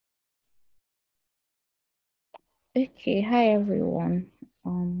Okay, hi everyone.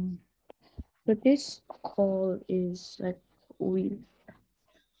 So this call is like we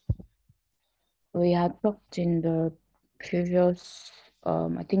we had talked in the previous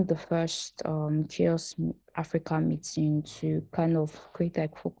I think the first CHAOSS Africa meeting to kind of create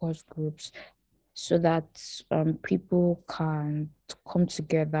like focus groups so that people can come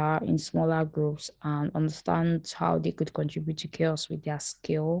together in smaller groups and understand how they could contribute to chaos with their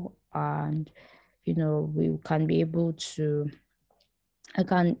skill, and we can be able to I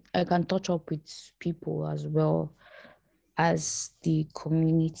can touch up with people as well as the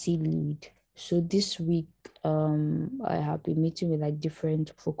community lead. So this week, I have been meeting with like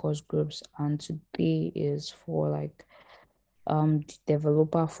different focus groups, and today is for like the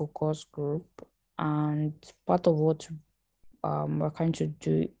developer focus group. And part of what we're trying to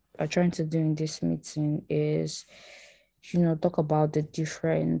do in this meeting is, talk about the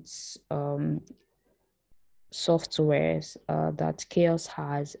different softwares that Chaos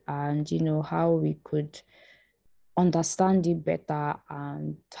has, and how we could understand it better,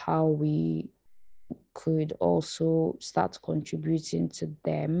 and how we could also start contributing to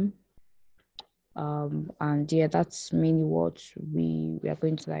them. And yeah, that's mainly what we are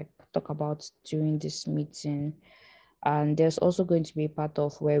going to like talk about during this meeting. And there's also going to be a part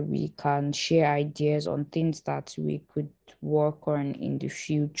of where we can share ideas on things that we could work on in the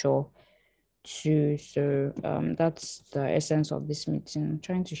future too. So that's the essence of this meeting. I'm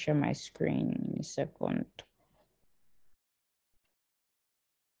trying to share my screen in a second.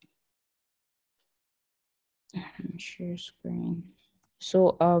 Share screen.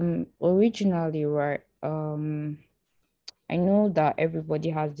 So originally, right, I know that everybody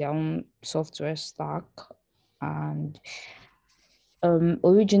has their own software stack, and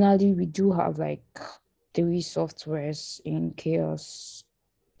originally we do have like three softwares in Chaos,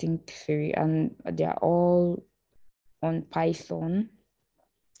 I think three, and they're all on Python.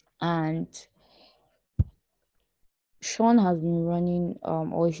 And Sean has been running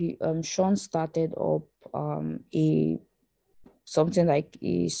Sean started up a something like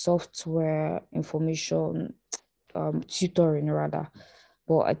a software information tutoring rather.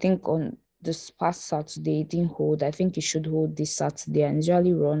 But I think on this past Saturday it didn't hold. I think it should hold this Saturday, and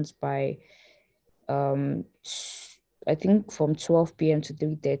usually runs by um I think from 12 p.m. to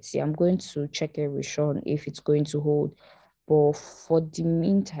 3:30. I'm going to check it with Sean if it's going to hold. But for the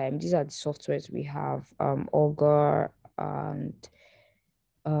meantime, these are the softwares we have. Augur and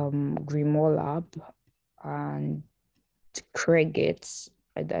Grimoire Lab and Cricket.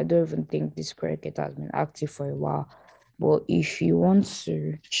 I don't even think this Cricket has been active for a while. But if you want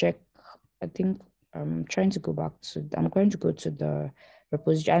to check, I think I'm going to go to the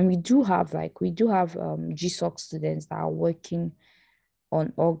repository. And we do have GSOC students that are working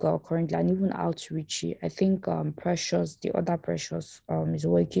on Augur currently, and even outreach. I think the other Precious is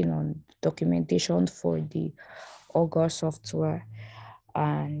working on documentation for the Augur software.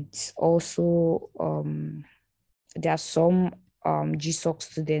 And also there are some GSOC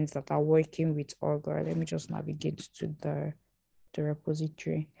students that are working with Augur. Let me just navigate to the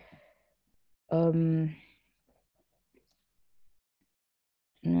repository. Um,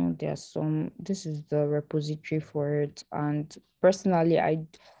 there's some. This is the repository for it, and personally, I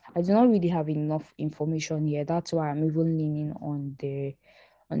do not really have enough information here. That's why I'm even leaning on the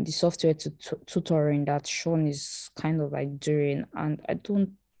software tutoring that Sean is kind of like doing, and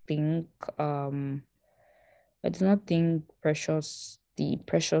think um I do not think the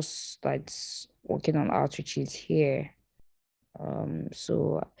Precious that's working on outreach is here.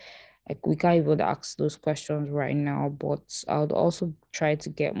 So like we can't even ask those questions right now, but I would also try to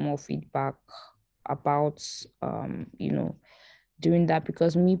get more feedback about doing that,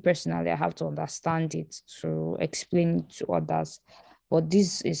 because me personally I have to understand it to explain it to others. But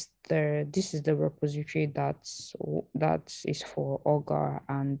this is the repository that is for Augur,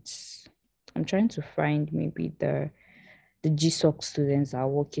 and I'm trying to find maybe the GSOC students are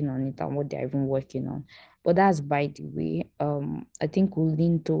working on it and what they're even working on. But that's by the way. I think we'll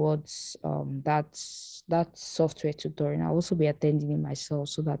lean towards that software tutorial. I'll also be attending it myself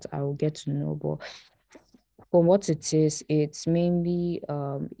so that I will get to know. But from what it is, it's mainly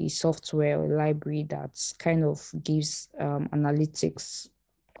a software library that kind of gives analytics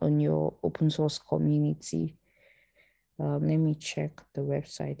on your open source community. Let me check the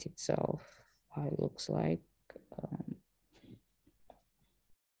website itself, how it looks like. Um,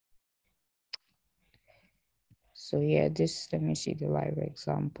 So yeah, let me see the live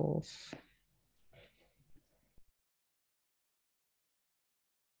examples.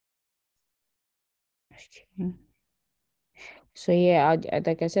 Okay. So yeah,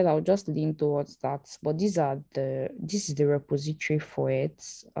 like I said, I'll just lean towards that. But this is the repository for it.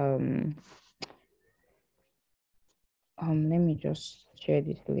 Let me just share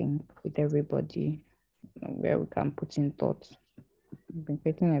this link with everybody where we can put in thoughts. I've been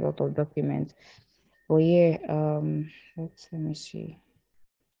creating a lot of documents. But yeah, let me see.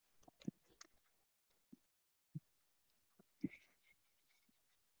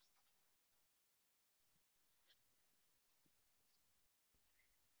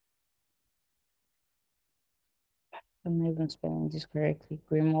 I'm not even spelling this correctly.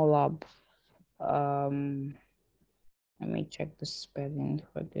 Grimoire Lab. Um, Let me check the spelling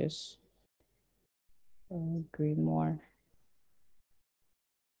for this. Grimoire.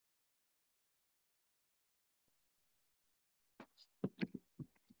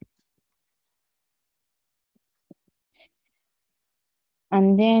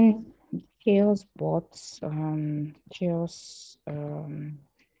 And then Chaos bots, Chaos, the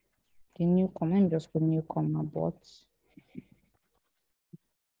newcomer, let me just put newcomer bots.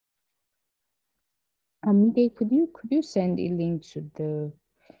 Could you send a link to the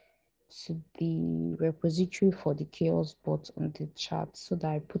repository for the Chaos bot on the chat so that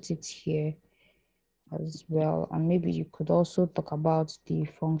I put it here as well, and maybe you could also talk about the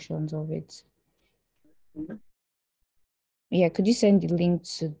functions of it. Yeah, could you send the link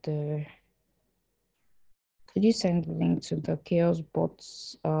to the Chaos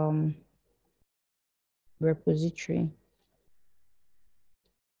bots repository?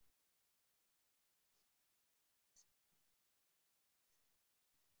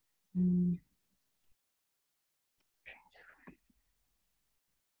 Mm,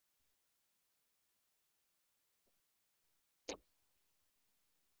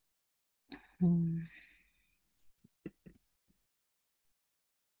 mm.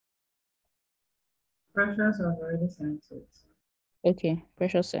 Precious has already sent it. Okay,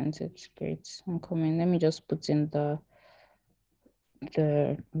 precious sent it. Great. I'm coming. Let me just put in the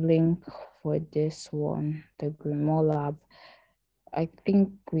link for this one, the Grimoire Lab. I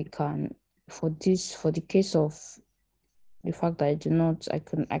think we can for the case of the fact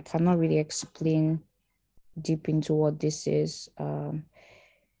that I cannot really explain deep into what this is. Let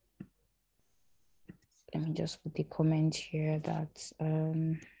me just put the comment here that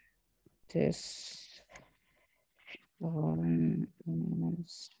this is going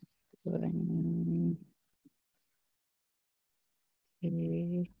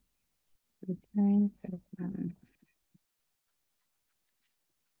to return.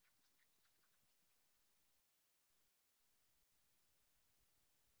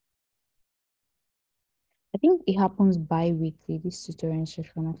 I think it happens bi-weekly, this tutoring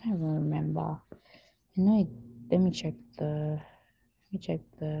session. I can't even remember. I know it, let me check the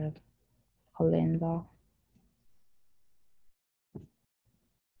calendar.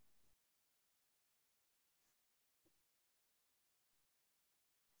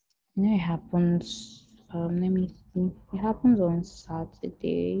 I know it happens, let me see. It happens on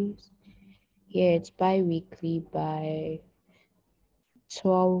Saturdays. Yeah, it's bi-weekly by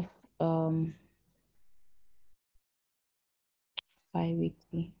 12,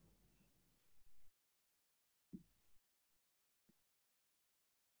 bi-weekly.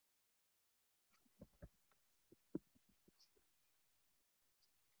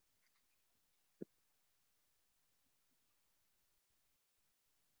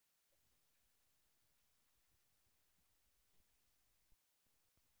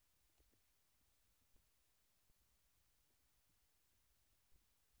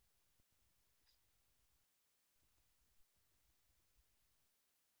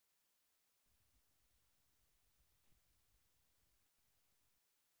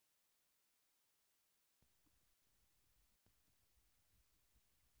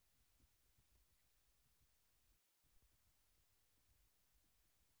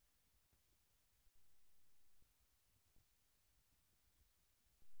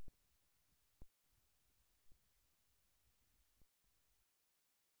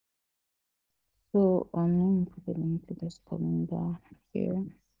 So, let me put the link to this calendar here.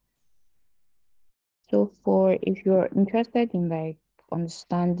 So for if you're interested in like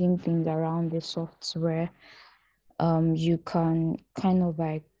understanding things around the software, you can kind of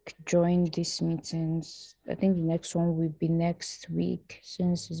like join these meetings. I think the next one will be next week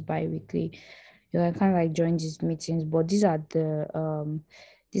since it's bi-weekly. You can kind of like join these meetings, but these are the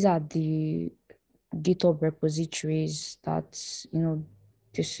GitHub repositories that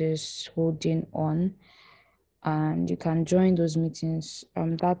this is holding on, and you can join those meetings.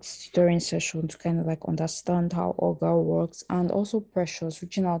 That's during session to kind of like understand how Augur works, and also Precious,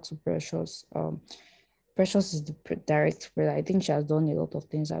 reaching out to Precious. Precious is the direct spread. I think she has done a lot of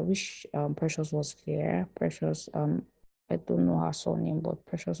things. I wish Precious was here. Precious, I don't know her surname, but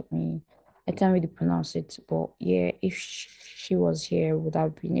Precious, I can't really pronounce it. But yeah, if she was here, we would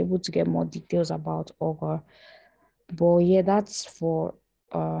have been able to get more details about Ogre. But yeah, that's for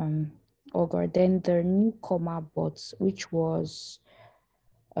Ogre. Then the newcomer bots, which was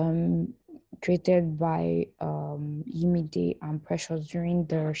um created by Yimide and Precious during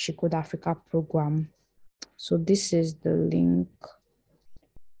the She Could Africa program. So this is the link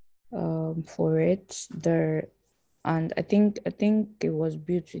for it. There, and I think it was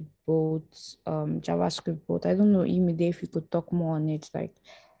built with both JavaScript both. I don't know, Imide, if you could talk more on it, like,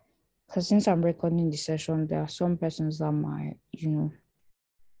 because since I'm recording the session, there are some persons that might,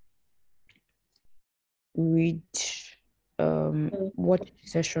 read watch the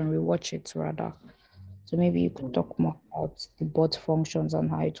session, rewatch it rather. So maybe you could talk more about the bot functions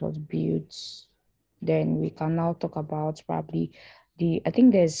and how it was built. Then we can now talk about probably I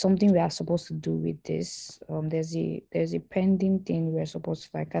think there's something we are supposed to do with this. There's a pending thing we're supposed to,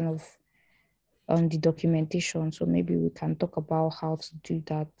 like, kind of on the documentation. So maybe we can talk about how to do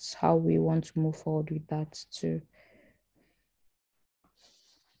that, how we want to move forward with that too.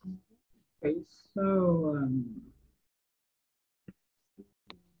 Okay, so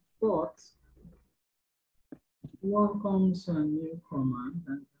but welcomes a new command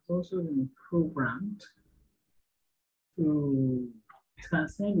and has also been programmed to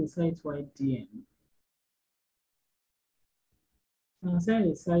transcend the site-wide DM.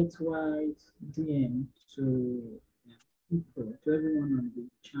 Transcend the site-wide DM to people, to everyone on the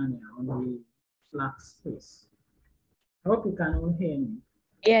channel, on the Slack space. I hope you can all hear me.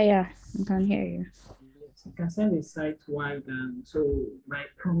 Yeah, I can hear you. Yes, you can send a site-wide, so by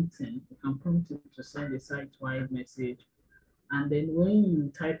prompting, you can prompt it to send a site-wide message. And then when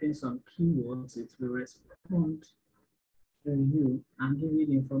you type in some keywords, it will respond to you and give you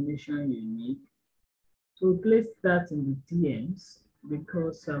the information you need. So we place that in the DMs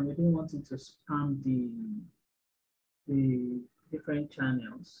because we didn't want it to spam the different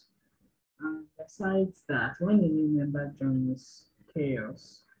channels. And besides that, when a new member joins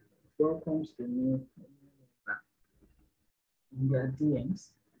CHAOSS, welcomes the new member in their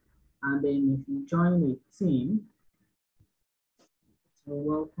DMs. And then if you join a team, it will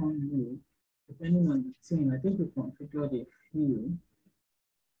welcome you. Depending on the team, I think we configured a few.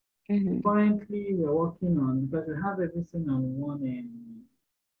 Currently, we're working on, because we have everything on one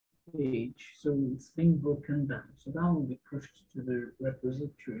page, so it's being broken down. So that will be pushed to the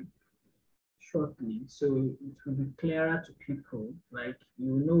repository shortly. So it will be clearer to people, like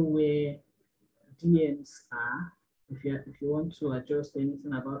you know where DMs are if you want to adjust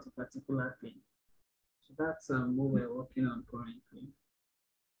anything about a particular thing. So that's what we're working on currently.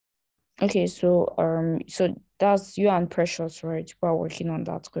 Okay, so that's you and Precious, right? You are working on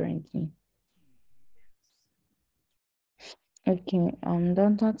that currently. Okay,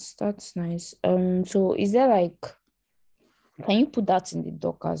 that's nice. So is there, like, can you put that in the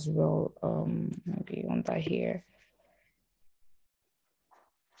doc as well? Maybe under here.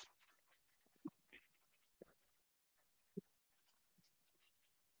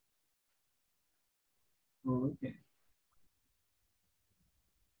 Oh, okay.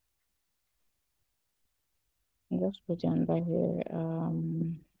 Just put it under here.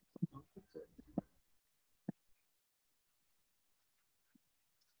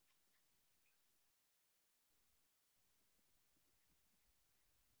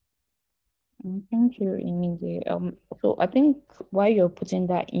 Thank you, Emily. So I think while you're putting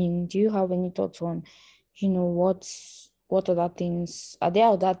that in, do you have any thoughts on, what other things are there?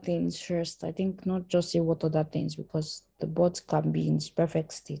 Other things first? I think not just say what other things, because the bot can be in its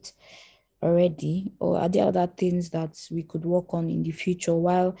perfect state already, or are there other things that we could work on in the future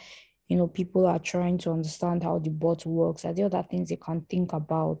while people are trying to understand how the bot works? Are there other things they can think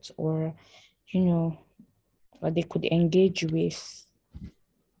about, or you know or they could engage with?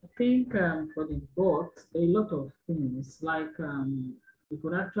 I think for the bot, a lot of things like we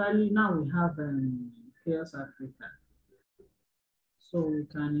could actually now we have Chaos Africa, so we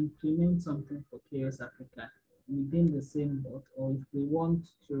can implement something for Chaos Africa within the same bot, or if we want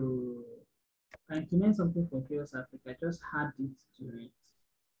to implement something for Chaos Africa, just add it to it.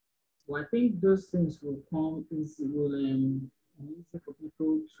 Well, I think those things will come easy, will be easy for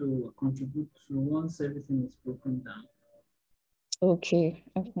people to contribute to once everything is broken down. Okay,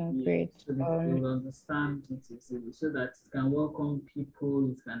 Yeah, great. so that they will understand it easily, so that it can welcome people,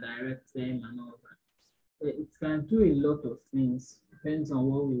 it can direct them and all that. It can do a lot of things, depends on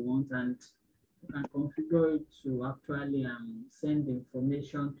what we want, and can configure it to actually send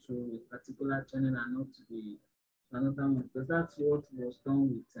information to a particular channel and not to the to another one, because that's what was done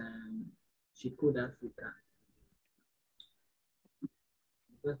with Chicode Africa,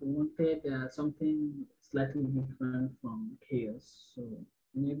 because we wanted something slightly different from chaos. So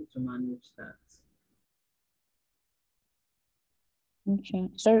being able to manage that. Okay.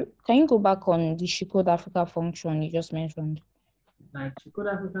 So can you go back on the Shipod Africa function you just mentioned? Like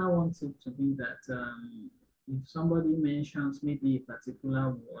Chicode Africa wants it to be that if somebody mentions maybe a particular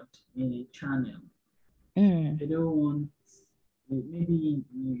word in a channel, Mm. they don't want maybe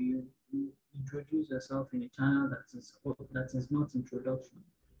you introduce yourself in a channel that is not introduction.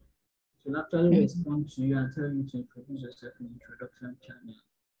 So they'll actually Mm. respond to you and tell you to introduce yourself in introduction channel.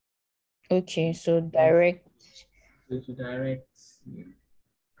 Okay, so Yes, direct. so to direct you.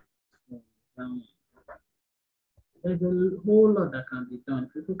 Um, there's a whole lot that can be done.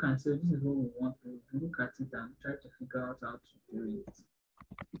 People can say this is what we want to look at it and try to figure out how to do it.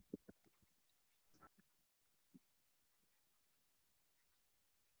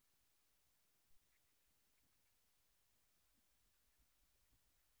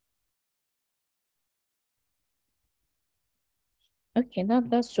 Okay,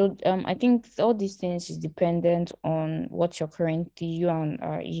 that's so I think all these things is dependent on what you're currently you and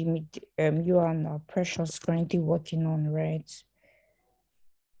Precious currently working on, right?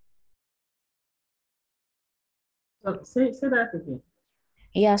 So say that again.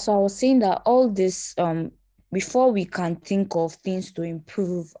 Yeah, so I was saying that all this before we can think of things to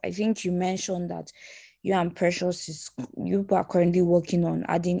improve, I think you mentioned that you and Precious you are currently working on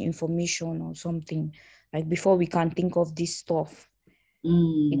adding information or something, like before we can think of this stuff. It-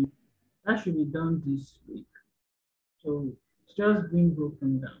 Mm, that should be done this week. So it's just being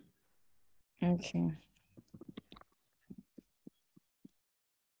broken down okay.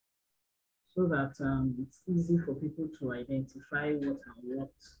 so that it's easy for people to identify what and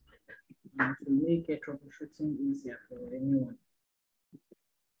what, and to make troubleshooting easier for anyone.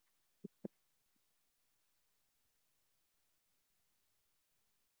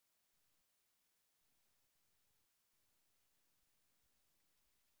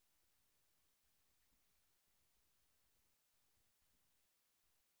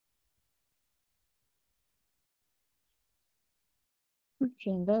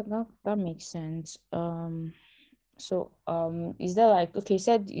 Okay, that makes sense. So is that like okay, you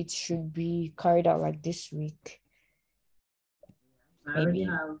said it should be carried out like this week, I already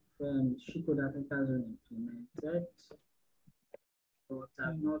maybe. have Shiko Africa Zone implemented, but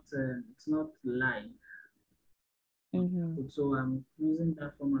I've Mm. not, it's not live. Mm-hmm. So I'm using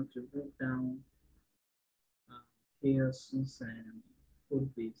that format to break down uh, CHAOSS and code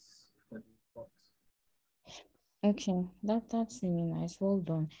base for the report. Okay, that's really nice. Well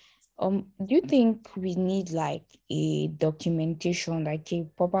done. Do you think we need like a documentation, like a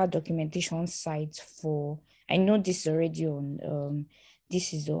proper documentation site for? I know this is already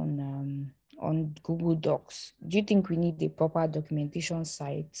this is on Google Docs. Do you think we need a proper documentation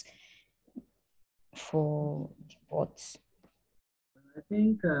site for the bots? I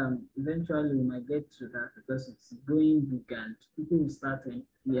think eventually we might get to that because it's going big and people will start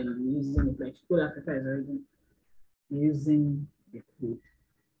using it. Like Code Africa is already using the code.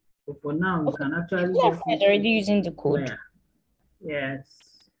 But for now, we Okay, can actually yeah, get it's it already using the code. where,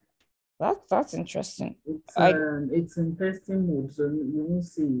 yes, That's interesting. I it's in testing mode, so you won't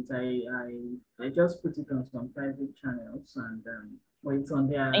see it. I just put it on some private channels and well, it's on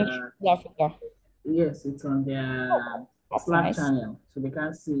in their South Africa. yes, it's on Oh, their that's Slack nice. channel, so they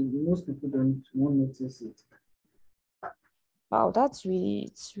can't see. Most people don't won't notice it. Wow,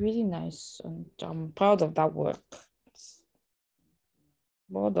 it's really nice, and I'm proud of that work. It's,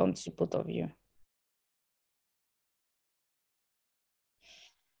 well done to both of you.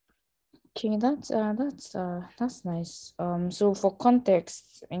 Okay, that's nice. So for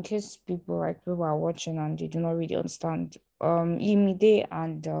context, in case people are watching and they do not really understand, Imide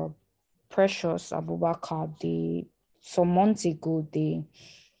and Precious Abubakar, they some months ago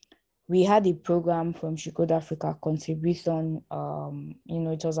we had a program from Shikode Africa Contribution.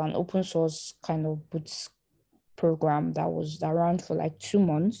 It was an open source kind of boots program that was around for like 2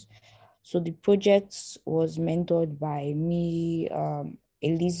 months. So the project was mentored by me,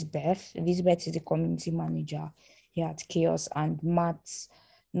 Elizabeth. Elizabeth is the community manager here at Chaos, and Matt,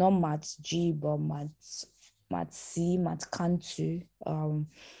 not Matt G, but Matt C, Matt Kantu.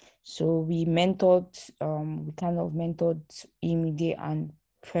 So we kind of mentored Imide and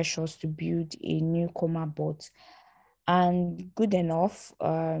Precious to build a new comma bot. And good enough,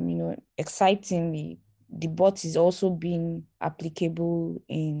 excitingly, the bot is also being applicable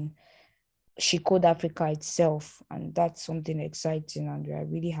in She Code Africa itself, and that's something exciting, and we are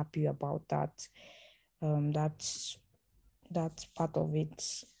really happy about that. That's part of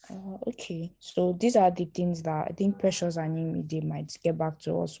it. Okay, so these are the things that I think Precious and Amy they might get back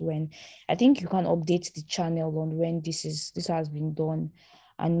to us when. I think you can update the channel on when this has been done,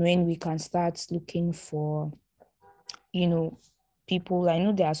 and when we can start looking for, you know, people. I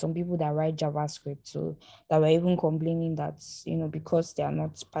know there are some people that write JavaScript, so that were even complaining that, because they are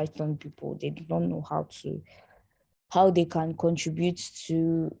not Python people, they don't know how they can contribute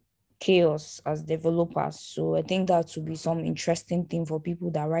to chaos as developers. So I think that would be some interesting thing for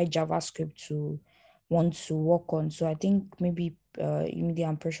people that write JavaScript to want to work on. So I think maybe Emily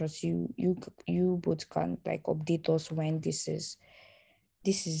and Precious, you both can like update us when this is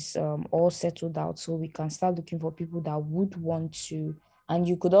all settled out, so we can start looking for people that would want to. And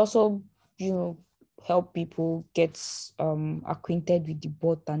you could also, help people get acquainted with the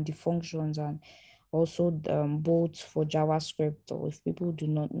bot and the functions, and also both for JavaScript. Or if people do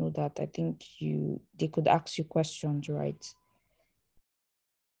not know that, I think they could ask you questions, right?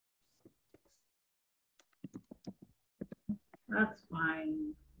 That's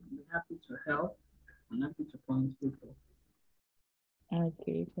fine. I'll be happy to help. I'm happy to point people.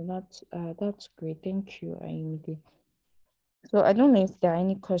 Okay, so that's great. Thank you, Aimee. So I don't know if there are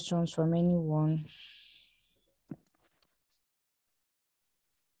any questions from anyone.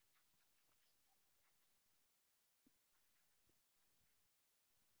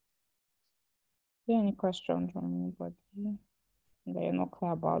 Are there any questions from anybody that you're not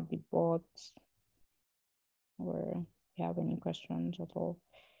clear about the bot, or you have any questions at all,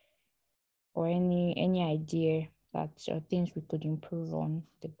 or any idea that things we could improve on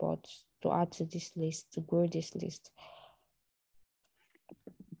the bot to add to this list, to grow this list?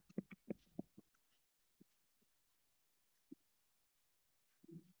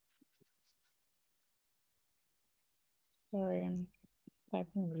 Sorry, I'm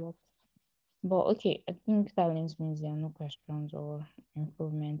typing a lot. But okay, I think silence means there are no questions or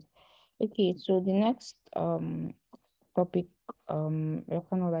improvement. Okay, so the next topic we're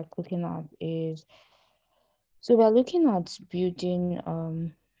kind of like looking at is, so we're looking at building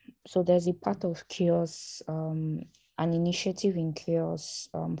so there's a part of chaos, an initiative in chaos,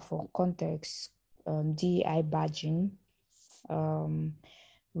 for context, DEI badging. Um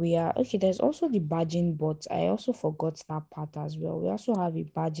we are okay, there's also the badging bot. I also forgot that part as well. We also have a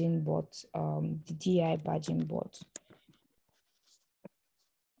badging bot, the DEI badging bot.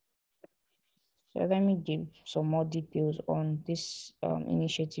 So let me give some more details on this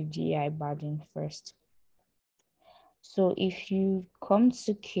initiative, DEI badging, first. So if you come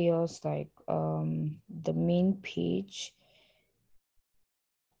to chaos, like the main page,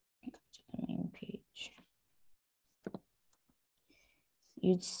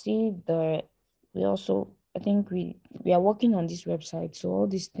 you'd see the we also, I think we are working on this website. So all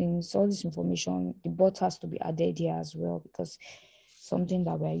these things, all this information, the bot has to be added here as well, because something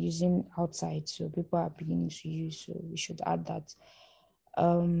that we're using outside, so people are beginning to use, so we should add that.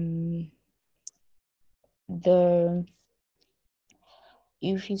 The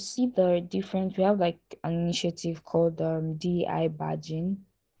If you see the different, we have like an initiative called DEI badging.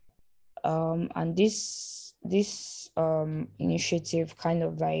 And this initiative, kind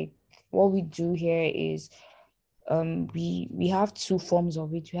of like, what we do here is, we have two forms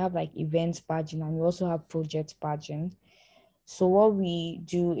of it. We have like events badging, and we also have project badging. So what we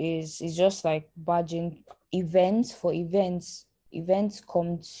do is just like badging events. For events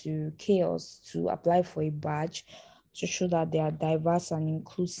come to chaos to apply for a badge to show that they are diverse and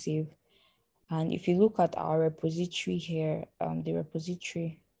inclusive. And if you look at our repository here, the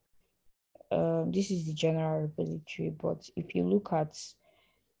repository, this is the general repository, but if you look at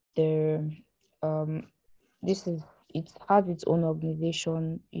the, um, this is, it has its own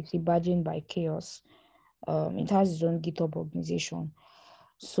organization. It's badging by chaos. It has its own GitHub organization.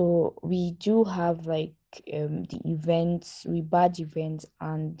 So we do have like the events, we badge events,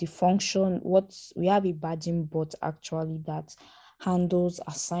 and the function, what we have a badging bot actually that handles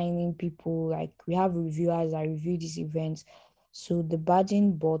assigning people. Like we have reviewers that review these events. So the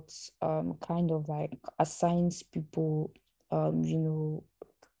badging bot kind of like assigns people, you know,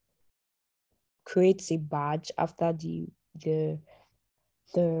 creates a badge after the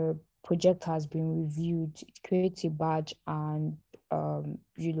the project has been reviewed. It creates a badge, and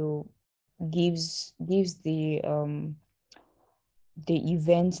you know, gives the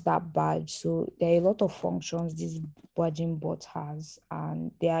event that badge. So there are a lot of functions this badging bot has,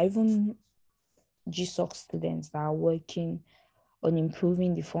 and there are even GSOC students that are working on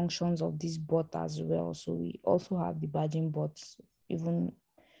improving the functions of this bot as well. So we also have the badging bots even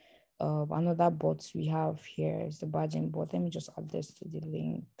another bot we have here is the badging bot. Let me just add this to the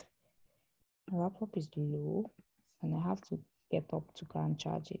link. My laptop is low and I have to get up to go and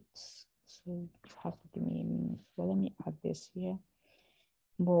charge it. So you have to give me a minute. But let me add this here.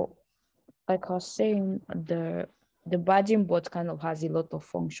 But like I was saying, the badging bot kind of has a lot of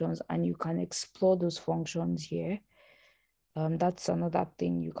functions and you can explore those functions here. That's another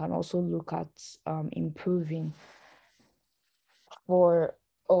thing you can also look at improving or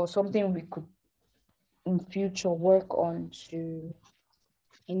something we could in future work on to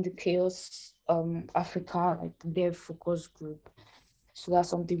in the chaos Africa like dev focus group. So that's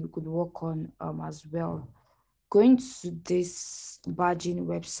something we could work on as well. Going to this badging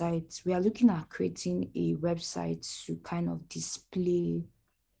website, we are looking at creating a website to kind of display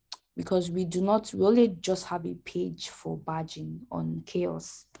because we only just have a page for badging on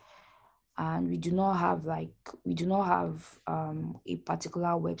chaos, and we do not have a particular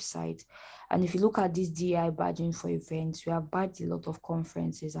website. And if you look at this DI badging for events, we have badged a lot of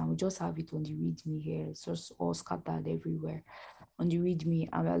conferences and we just have it on the readme here. It's just all scattered everywhere on the readme,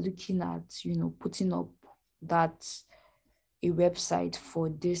 and we're looking at putting up that a website for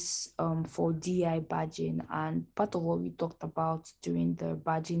this for DI badging. And part of what we talked about during the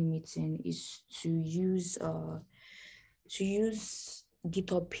badging meeting is to use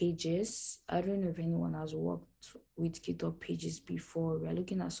GitHub pages. I don't know if anyone has worked with GitHub pages before. We're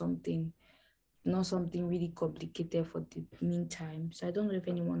looking at something, not something really complicated for the meantime. So I don't know if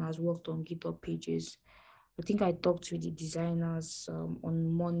anyone has worked on GitHub pages. I think I talked to the designers on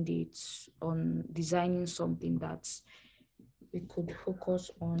Monday on designing something that we could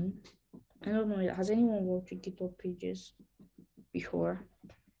focus on. I don't know, has anyone worked with GitHub pages before?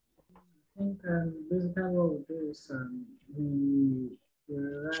 I think basically what we do is we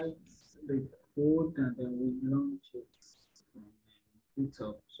write the code and then we launch it on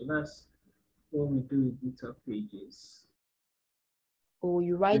GitHub. So that's what we do with GitHub pages. Or you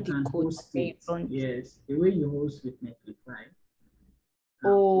You write the can code and host then you it. launch. Yes, the way you host with Netlify, host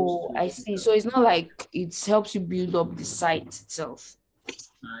Oh, with I see. GitHub. So it's not like it helps you build up the site itself.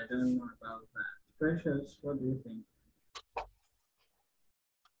 I don't know about that. Precious, what do you think?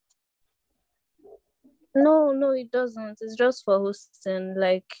 No, no, it doesn't. It's just for hosting,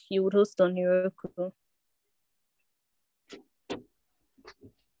 like you would host on Heroku.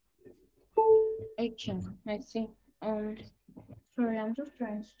 Okay, I see. Sorry, I'm just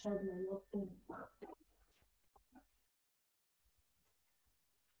trying to charge my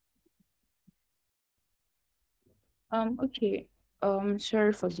laptop. Okay.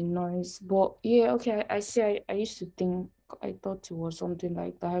 Sorry for the noise, but yeah, okay. I see. I used to think I thought it was something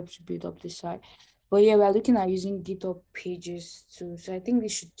like that helps you build up the site, but yeah, we're looking at using GitHub pages too. So I think they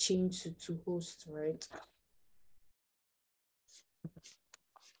should change to host, right?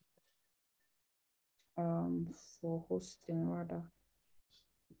 For hosting rather.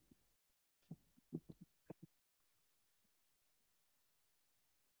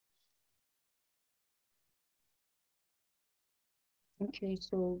 Okay,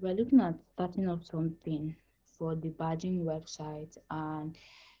 so we're looking at starting up something for the badging website, and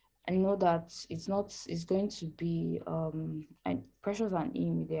I know that it's going to be and Precious and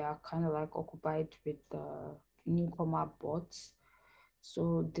Amy, they are kind of like occupied with the newcomer bots.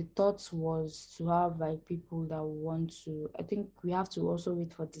 So the thought was to have like people that want to, I think we have to also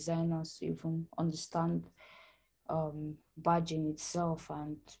wait for designers to even understand badging itself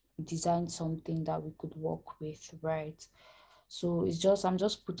and design something that we could work with, right? So I'm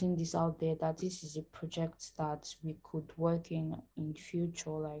just putting this out there that this is a project that we could work in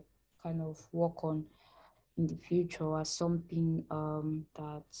future, like kind of work on in the future as something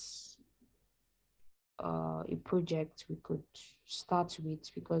that's a project we could start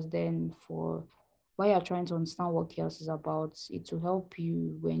with, because then for while you're trying to understand what chaos is about, it will help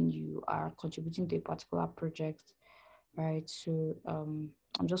you when you are contributing to a particular project, right? So I'm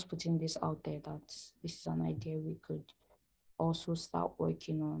just putting this out there that this is an idea we could also start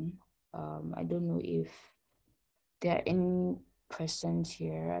working on. I don't know if there are any persons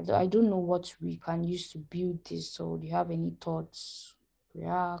here. I don't know what we can use to build this. So do you have any thoughts?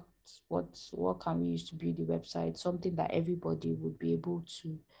 React, what can we use to build the website? Something that everybody would be able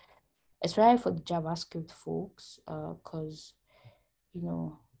to, especially for the JavaScript folks, because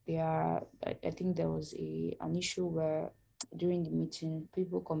I think there was an issue where during the meeting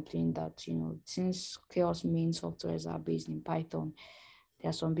people complained that since chaos main softwares are based in Python, there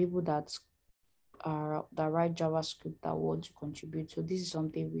are some people that write JavaScript that want to contribute. So this is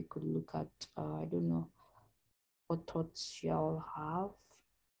something we could look at. I don't know what thoughts y'all have.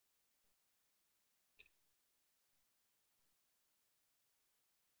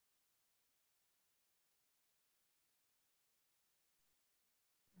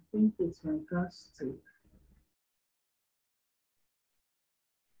 think it's fantastic.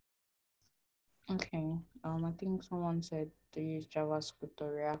 Okay. I think someone said to use JavaScript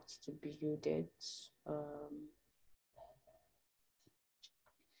or React to build it.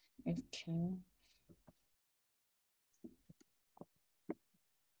 Okay.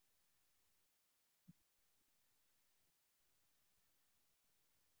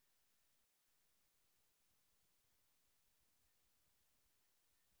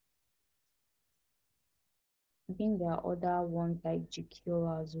 I think there are other ones like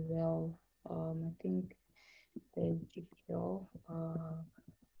GQ as well. I think there's GQ.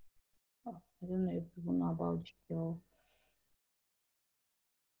 I don't know if people know about GQ.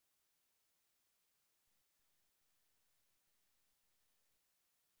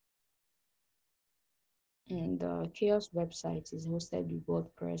 And the Chaos website is hosted with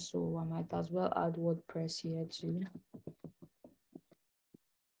WordPress, so I might as well add WordPress here too.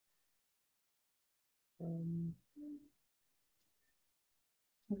 Um,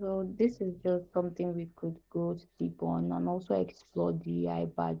 so this is just something we could go deep on and also explore DI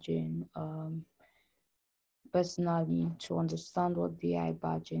badging personally to understand what DI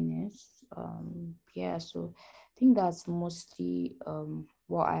badging is. Yeah, so I think that's mostly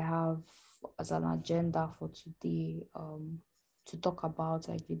what I have as an agenda for today, to talk about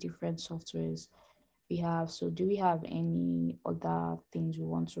like the different softwares we have. So do we have any other things we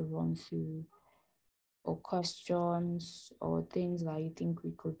want to run through, or questions, or things that you think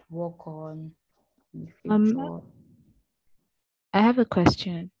we could work on in the Um, future? I have a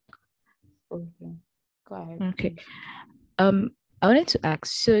question. Okay, go ahead, Okay. please. I wanted to ask,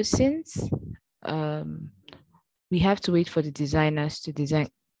 so since um we have to wait for the designers to design,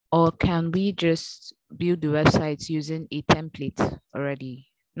 or can we just build the websites using a template already?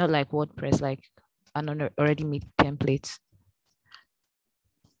 Not like WordPress, like an already made templates.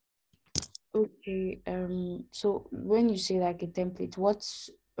 Okay, so when you say like a template, what's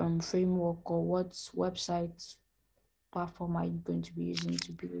framework or what website platform are you going to be using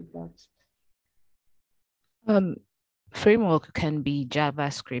to build that? Um, Framework can be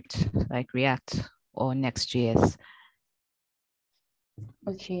JavaScript, like React or Next.js.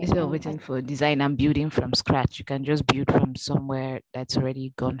 Okay, Instead of waiting for design and building from scratch, you can just build from somewhere that's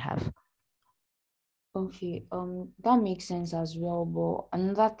already gone have. okay, that makes sense as well. But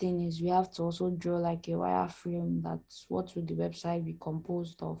another thing is we have to also draw like a wireframe. That's what would the website be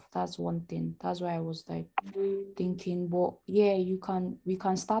composed of. That's one thing. That's why I was like thinking, but yeah, we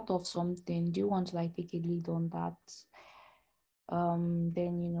can start off something. Do you want to like take a lead on that?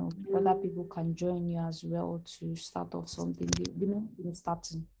 Then other people can join you as well to start off something. The main thing is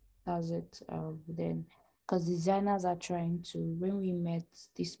starting. That's it. Then because designers are trying to, when we met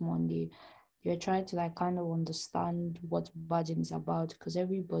this Monday, you're trying to like kind of understand what badging is about, because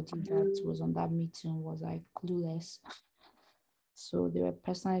everybody that was on that meeting was like clueless. So they were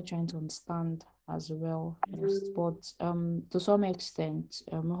personally trying to understand as well. Yes. But to some extent,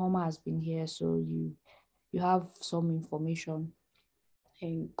 Homa has been here, so you have some information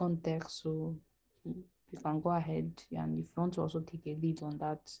in context, so you can go ahead, and if you want to also take a lead on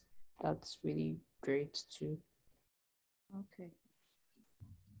that, that's really great too. Okay.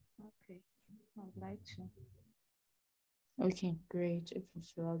 Okay. I'd like to. Okay, great. Okay,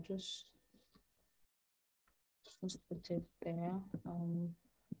 so I'll just put it there. I'm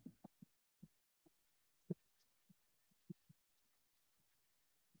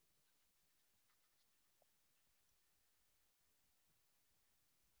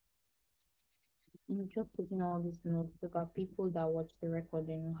just putting all these notes so that people that watch the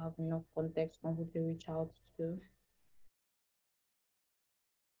recording will have enough context on who to reach out to.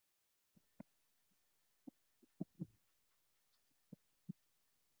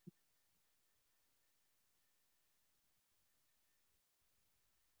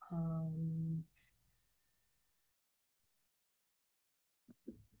 Um,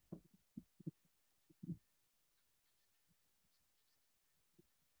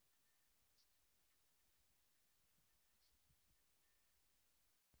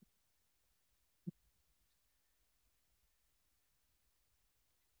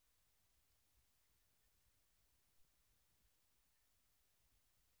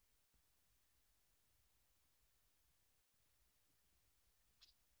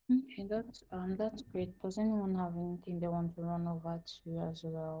 okay, that's great. Does anyone have anything they want to run over to as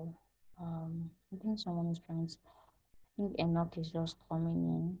well? I think someone is trying to. I think Enoch is just coming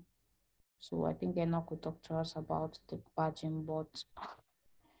in. So I think Enoch will talk to us about the badging bot.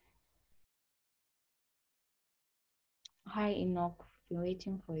 Hi Enoch, been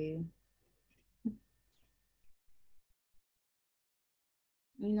waiting for you.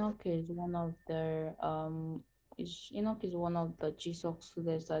 Enoch is one of the Enoch is one of the GSOC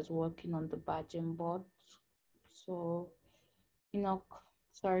students that's working on the badging board. So Enoch,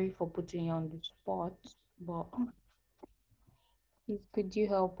 sorry for putting you on the spot, but please could you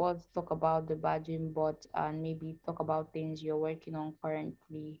help us talk about the badging board and maybe talk about things you're working on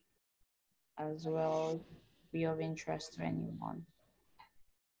currently as well, be of interest to anyone?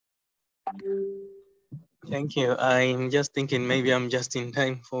 Thank you. I'm just thinking maybe I'm just in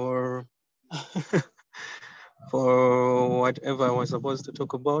time for for whatever I was supposed to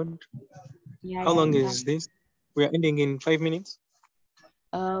talk about. Yeah, How yeah, long is exactly. this? We are ending in 5 minutes.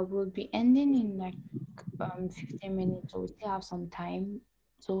 We'll be ending in like 15 minutes, so we still have some time.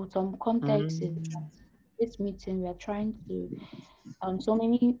 So some context is Mm. this meeting we're trying to so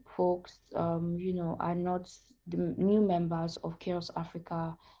many folks are not the new members of Chaos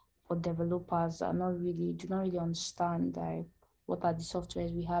Africa for developers are not really do not really understand like what are the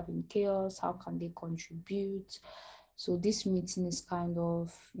softwares we have in Chaos, how can they contribute. So this meeting is kind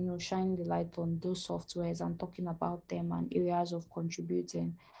of shining the light on those softwares and talking about them and areas of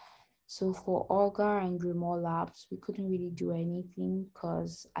contributing. So for Olga and Grimoire Labs, we couldn't really do anything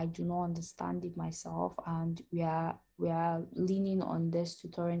because I do not understand it myself, and we are leaning on this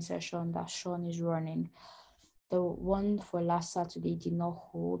tutoring session that Sean is running. The one for last Saturday did not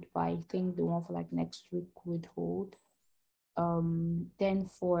hold, but I think the one for like next week would hold. Then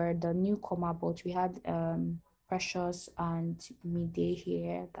for the newcomer, but we had Precious and Midday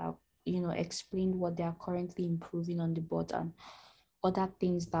here that explained what they are currently improving on the bot and other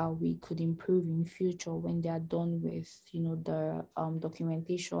things that we could improve in future when they are done with the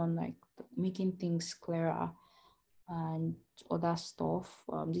documentation, like making things clearer and other stuff.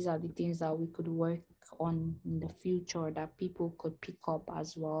 These are the things that we could work on in the future that people could pick up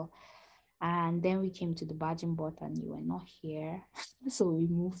as well. And then we came to the badging bot and you were not here. So we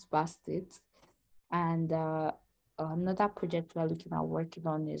moved past it. And another project we're looking at working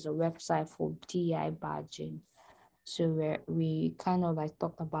on is a website for DI badging. So we kind of like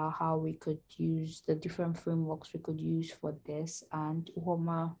talked about how we could use the different frameworks we could use for this, and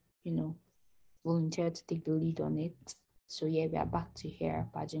Homa, volunteered to take the lead on it. So yeah, we are back to here,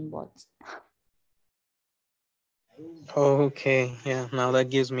 badging bot. Okay, yeah, now that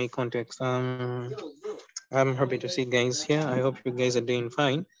gives me context. I'm happy to see guys here. I hope you guys are doing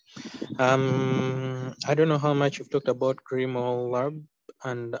fine. I don't know how much you've talked about Grimo Lab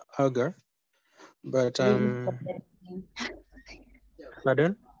and Agar, but We've not said anything.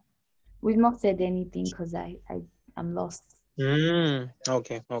 pardon? We've not said anything because I'm lost.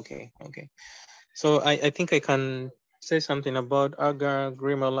 Okay. So I think I can say something about Agar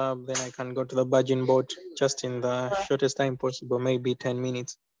Grimo Lab, then I can go to the Virgin boat just in the Sure. shortest time possible, maybe 10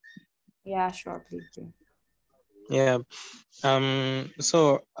 minutes. Yeah, sure, please do. Yeah.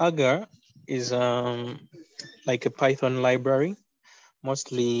 So Agar is like a Python library.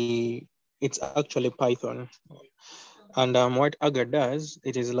 Mostly it's actually Python. And what Agar does,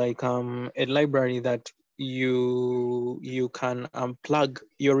 it is like a library that you can plug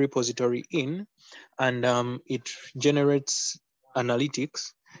your repository in, and it generates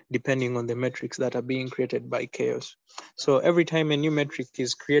analytics depending on the metrics that are being created by CHAOSS. So every time a new metric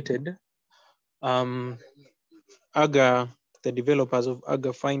is created, Agar, the developers of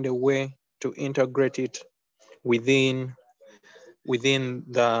Agar find a way to integrate it within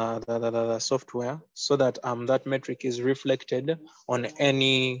the software so that that metric is reflected on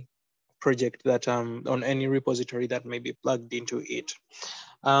any project that on any repository that may be plugged into it.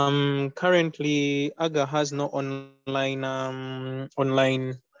 Currently Agar has no online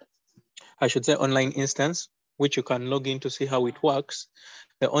instance which you can log in to see how it works.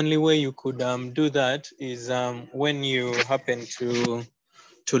 The only way you could do that is when you happen to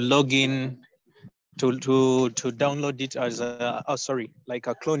log in to download it as like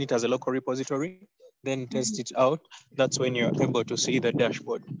a clone it as a local repository, then test it out. That's when you're able to see the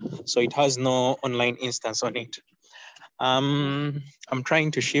dashboard. So it has no online instance on it. I'm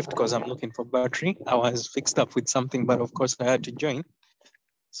trying to shift because I'm looking for battery. I was fixed up with something, but of course I had to join.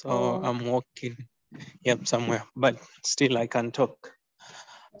 So Oh, I'm walking, yep, somewhere, but still I can talk.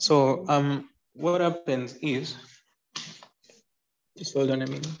 So what happens is, just hold on a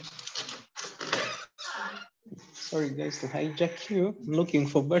minute. Sorry guys to hijack you. I'm looking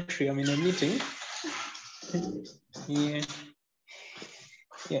for battery. I'm in a meeting. Yeah.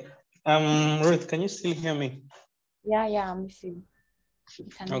 Yeah. Ruth, can you still hear me? yeah, I'm with you. You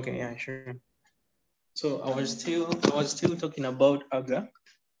can Okay, open yeah, sure. So I was still talking about Agar.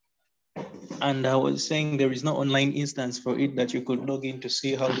 And I was saying there is no online instance for it that you could log in to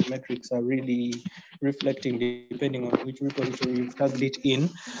see how the metrics are really reflecting depending on which repository you've tagged it in.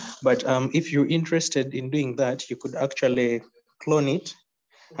 But if you're interested in doing that, you could actually clone it.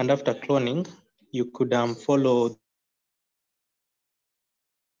 And after cloning, you could follow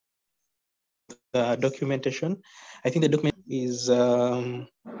the documentation. I think the documentation is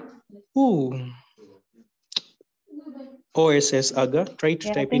ooh, OSS AGA. Try to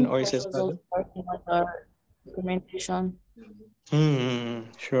Yeah, I type in think OSS Josh was AGA. also working on the documentation.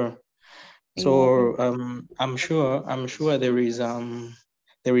 Sure. Yeah, I So think I'm sure there is an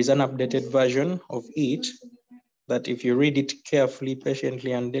updated version of it that if you read it carefully,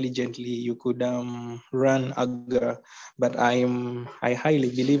 patiently, and diligently, you could run AGA. But I highly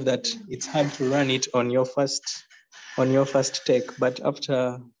believe that it's hard to run it on your first take. But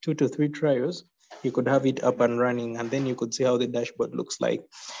after 2 to 3 trials, you could have it up and running, and then you could see how the dashboard looks like.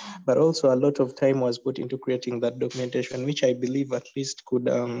 But also a lot of time was put into creating that documentation, which I believe at least could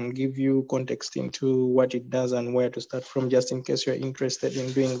give you context into what it does and where to start from, just in case you're interested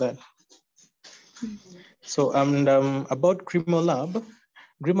in doing that. So about Grimolab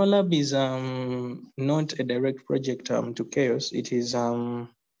is not a direct project to CHAOSS. It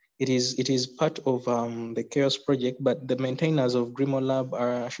is part of the CHAOSS project, but the maintainers of Grimolab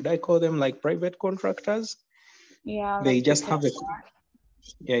are, should I call them like private contractors? yeah, They like just Peter. have a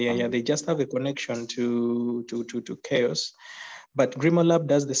they just have a connection to CHAOSS. But Grimolab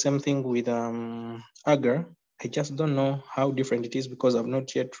does the same thing with Agar. I just don't know how different it is because I've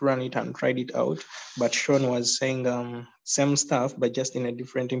not yet run it and tried it out. But Sean was saying same stuff, but just in a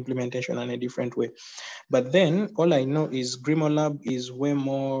different implementation and a different way. But then all I know is Grimolab is way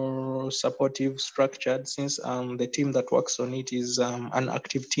more supportive, structured, since the team that works on it is an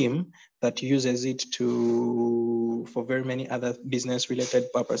active team that uses it for very many other business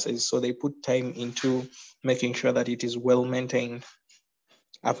related purposes. So they put time into making sure that it is well maintained.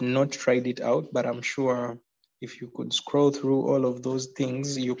 I've not tried it out, but I'm sure if you could scroll through all of those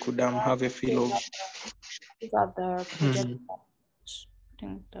things, you could have a feel of. These are the project Hmm.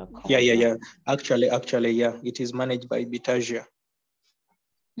 thing, the Yeah. computer. Actually, yeah, it is managed by Bitagia.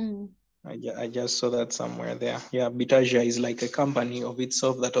 Hmm. I just saw that somewhere there. Yeah, Bitagia is like a company of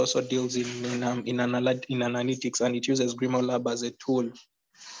itself that also deals in analytics, and it uses Grimolab as a tool.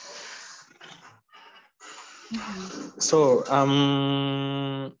 So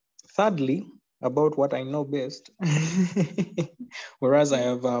thirdly, about what I know best, whereas I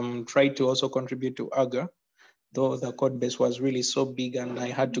have tried to also contribute to AGA, though the code base was really so big and I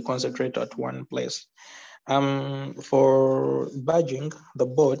had to concentrate at one place. For badging, the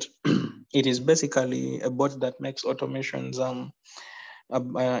bot, it is basically a bot that makes automations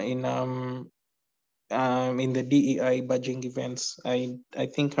in the DEI badging events. I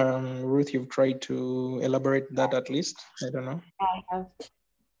think Ruth, you've tried to elaborate that at least. I don't know. I have.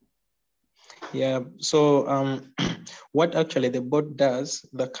 Yeah. So what actually the bot does,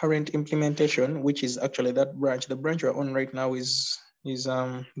 the current implementation, which is actually that branch, the branch we're on right now is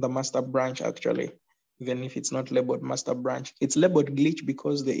the master branch actually. Even if it's not labeled master branch, it's labeled glitch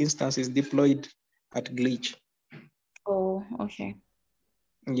because the instance is deployed at glitch. Oh, okay.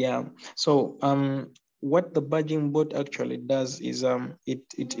 Yeah. So what the badging bot actually does is it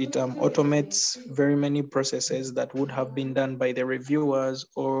automates very many processes that would have been done by the reviewers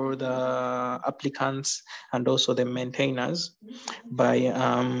or the applicants and also the maintainers by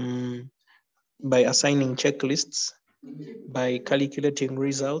assigning checklists, by calculating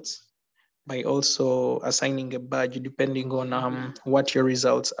results, by also assigning a badge depending on what your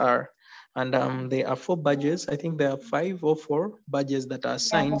results are. And there are 4 badges. I think there are 5 or 4 badges that are Yeah,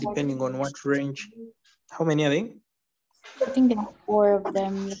 assigned depending on what range. How many are they? I think there are 4 of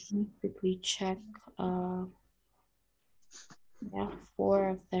them. Let me quickly check. Uh, yeah, 4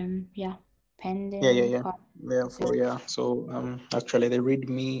 of them. Yeah, pending. Yeah. Therefore, yeah. So actually, the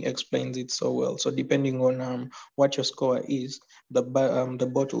README explains it so well. So depending on what your score is, the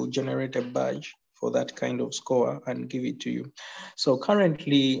bot will generate a badge for that kind of score and give it to you. So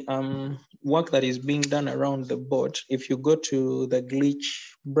currently, work that is being done around the bot, if you go to the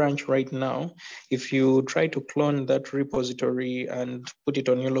glitch branch right now, if you try to clone that repository and put it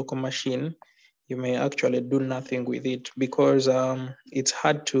on your local machine, you may actually do nothing with it because it's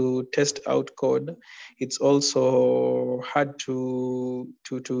hard to test out code. It's also hard to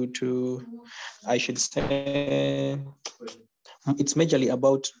I should say, it's majorly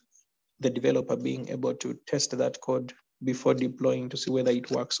about the developer being able to test that code before deploying to see whether it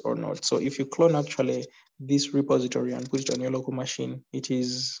works or not. So if you clone actually this repository and put it on your local machine, it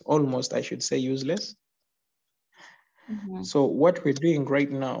is almost, I should say, useless. So what we're doing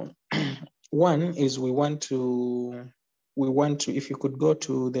right now, one is we want to, if you could go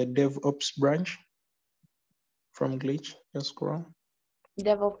to the DevOps branch from Glitch, just scroll.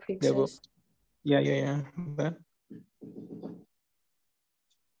 DevOps fixes. Yeah, that.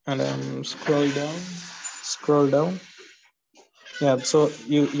 And scroll down. Yeah, so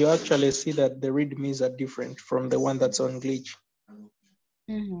you actually see that the readmes are different from the one that's on Glitch.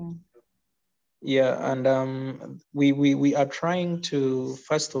 Yeah, and we are trying to,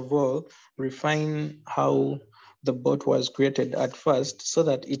 first of all, refine how the bot was created at first so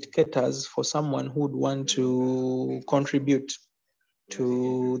that it caters for someone who would want to contribute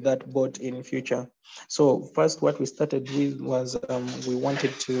to that bot in future. So first, what we started with was we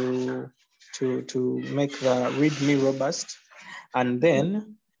wanted to make the README robust, and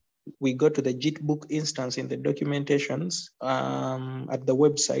then we go to the JIT-book instance in the documentations at the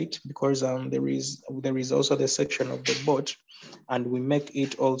website, because there is also the section of the bot, and we make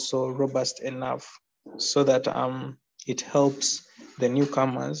it also robust enough so that it helps the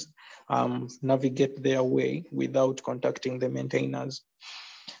newcomers navigate their way without contacting the maintainers.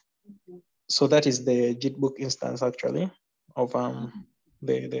 So that is the JIT-book instance actually of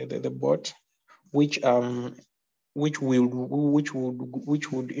the bot, which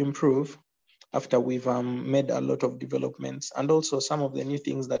would improve after we've made a lot of developments. And also some of the new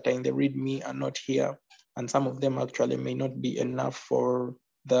things that are in the README are not here, and some of them actually may not be enough for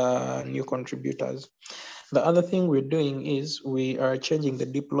the new contributors. The other thing we're doing is we are changing the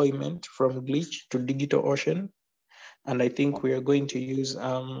deployment from Glitch to DigitalOcean. And I think we are going to use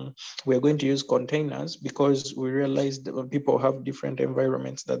containers, because we realized that people have different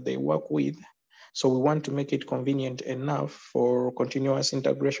environments that they work with. So we want to make it convenient enough for continuous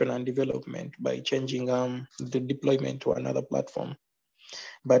integration and development by changing the deployment to another platform.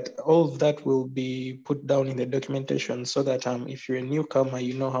 But all of that will be put down in the documentation so that if you're a newcomer,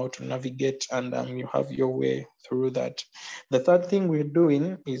 you know how to navigate, and you have your way through that. The third thing we're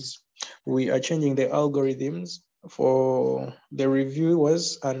doing is we are changing the algorithms for the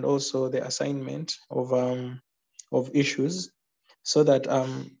reviewers and also the assignment of issues, so that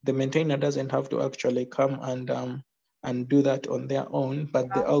the maintainer doesn't have to actually come and do that on their own,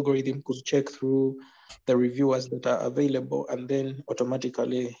 but the algorithm could check through the reviewers that are available, and then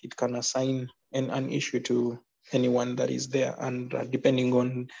automatically it can assign an issue to anyone that is there, and depending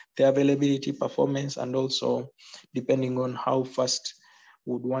on the availability, performance, and also depending on how fast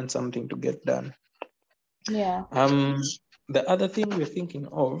would want something to get done. Yeah. The other thing we're thinking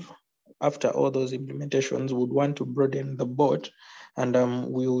of after all those implementations would want to broaden the bot, and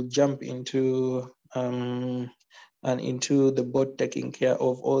we'll jump into the bot taking care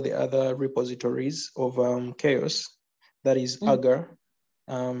of all the other repositories of CHAOSS, that is Agar,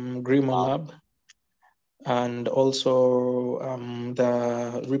 Grimo Lab, and also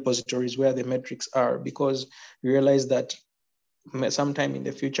the repositories where the metrics are, because we realize that sometime in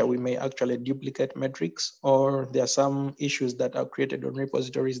the future, we may actually duplicate metrics, or there are some issues that are created on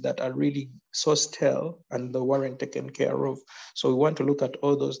repositories that are really so stale and they weren't taken care of. So we want to look at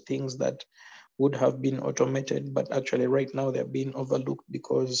all those things that would have been automated, but actually right now they're being overlooked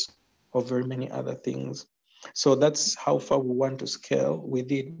because of very many other things. So that's how far we want to scale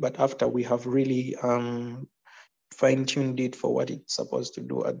with it, but after we have really fine-tuned it for what it's supposed to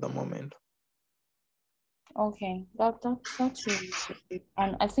do at the moment. Okay, that's really great.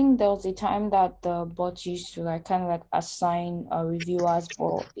 And I think there was a time that the bot used to like kind of like assign reviewers,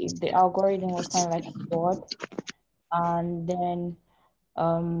 but the algorithm was kind of like flawed, and then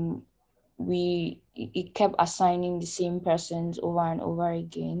um it kept assigning the same persons over and over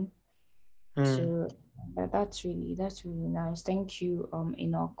again. So that's really nice. Thank you,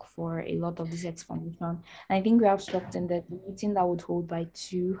 Enoch, for a lot of this explanation. And I think we have structured the meeting that would hold by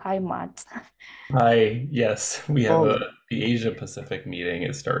 2. Hi, Matt. Hi, yes, we have the Asia Pacific meeting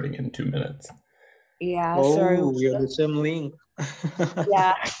is starting in 2 minutes. Yeah, sorry. We have the same link.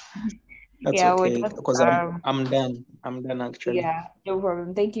 Yeah. That's yeah, okay, because I'm done. I'm done actually. Yeah, no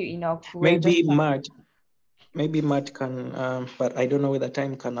problem. Thank you, Enoch. Maybe Matt can, but I don't know whether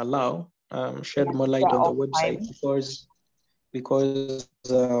time can allow, shed more light on the website, because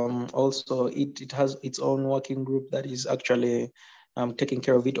also it has its own working group that is actually taking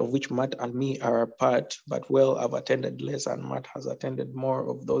care of it, of which Matt and me are a part. But well, I've attended less, and Matt has attended more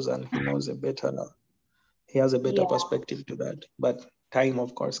of those, and he knows he has a better perspective to that. But time,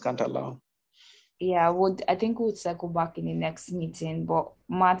 of course, can't allow. Yeah, I think we'll circle back in the next meeting. But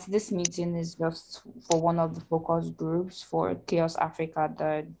Matt, this meeting is just for one of the focus groups for CHAOSS Africa,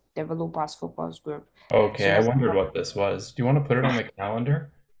 the developers focus group. Okay, so I wondered what this was. Do you want to put it on the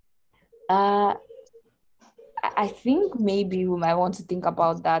calendar? I think maybe we might want to think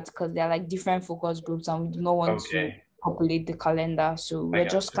about that because they're like different focus groups and we do not want to Okay. populate the calendar. So we're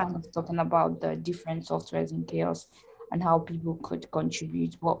just gotcha. kind of talking about the different softwares in CHAOSS and how people could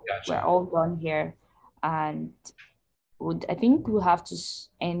contribute. But we're Gotcha. all done here. And I think we'll have to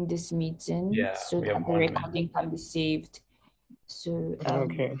end this meeting Yeah, so we that have the 1 minute. recording can be saved. So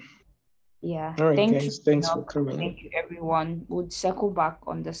Okay. yeah, All right, thank guys. you. Thanks for Enoch. coming. Thank you, everyone. We'll circle back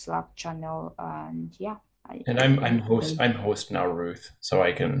on the Slack channel, and yeah. And I'm host now, Ruth, so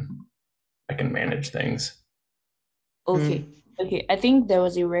I can manage things. Okay. Okay. I think there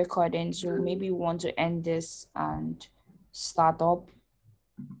was a recording, so maybe we want to end this and start up.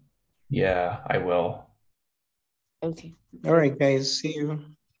 Yeah, I will. Okay. All right, guys. See you.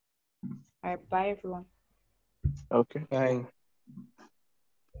 All right. Bye, everyone. Okay. Bye.